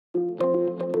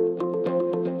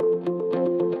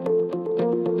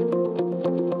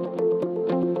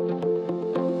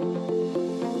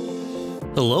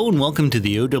Hello and welcome to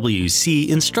the OWC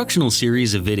instructional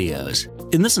series of videos.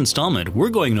 In this installment, we're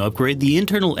going to upgrade the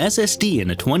internal SSD in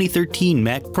a 2013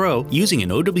 Mac Pro using an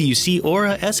OWC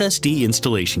Aura SSD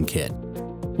installation kit.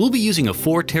 We'll be using a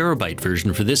 4TB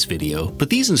version for this video, but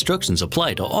these instructions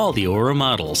apply to all the Aura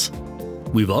models.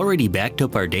 We've already backed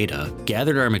up our data,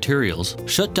 gathered our materials,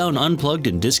 shut down, unplugged,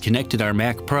 and disconnected our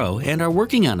Mac Pro, and are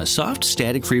working on a soft,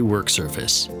 static-free work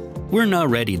surface. We're now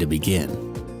ready to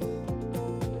begin.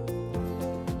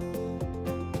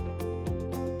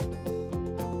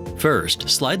 First,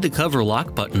 slide the cover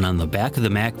lock button on the back of the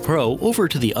Mac Pro over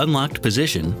to the unlocked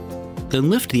position,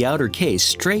 then lift the outer case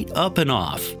straight up and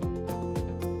off.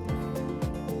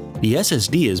 The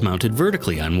SSD is mounted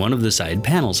vertically on one of the side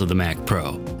panels of the Mac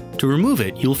Pro. To remove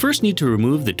it, you'll first need to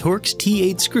remove the Torx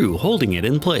T8 screw holding it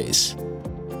in place.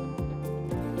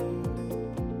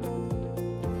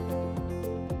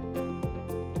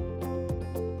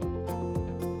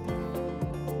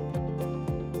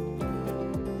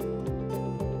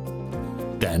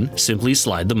 Then, simply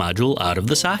slide the module out of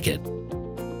the socket.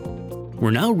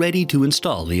 We're now ready to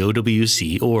install the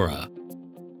OWC Aura.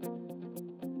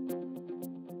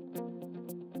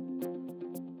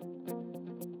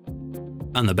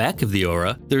 On the back of the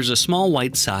Aura, there's a small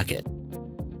white socket.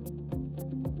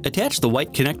 Attach the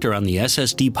white connector on the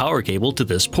SSD power cable to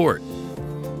this port.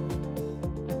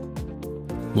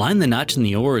 Line the notch in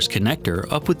the Aura's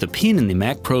connector up with the pin in the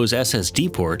Mac Pro's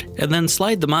SSD port, and then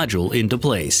slide the module into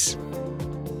place.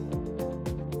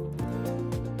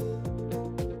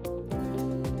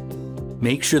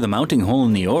 Make sure the mounting hole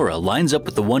in the Aura lines up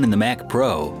with the one in the Mac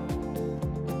Pro.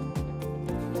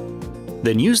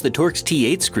 Then use the Torx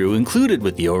T8 screw included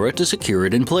with the Aura to secure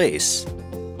it in place.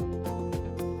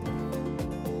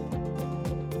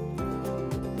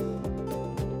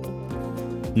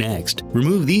 Next,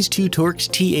 remove these two Torx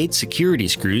T8 security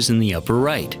screws in the upper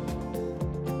right.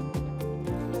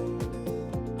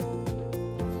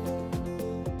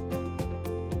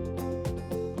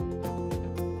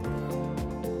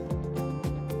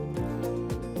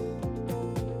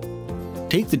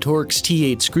 Take the Torx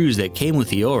T8 screws that came with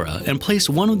the Aura and place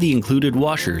one of the included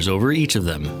washers over each of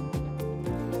them.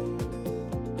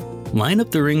 Line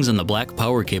up the rings on the black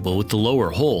power cable with the lower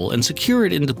hole and secure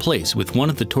it into place with one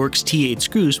of the Torx T8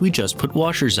 screws we just put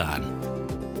washers on.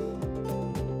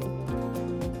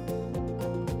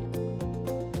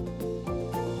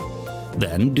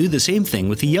 Then do the same thing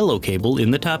with the yellow cable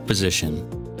in the top position.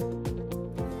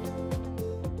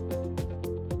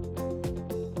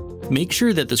 Make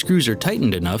sure that the screws are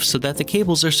tightened enough so that the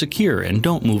cables are secure and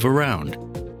don't move around.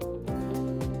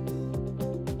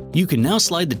 You can now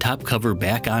slide the top cover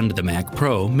back onto the Mac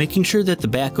Pro, making sure that the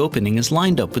back opening is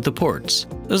lined up with the ports.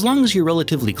 As long as you're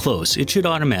relatively close, it should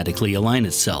automatically align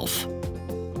itself.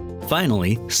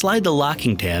 Finally, slide the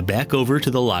locking tab back over to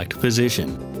the locked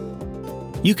position.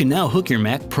 You can now hook your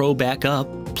Mac Pro back up,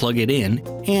 plug it in,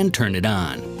 and turn it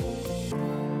on.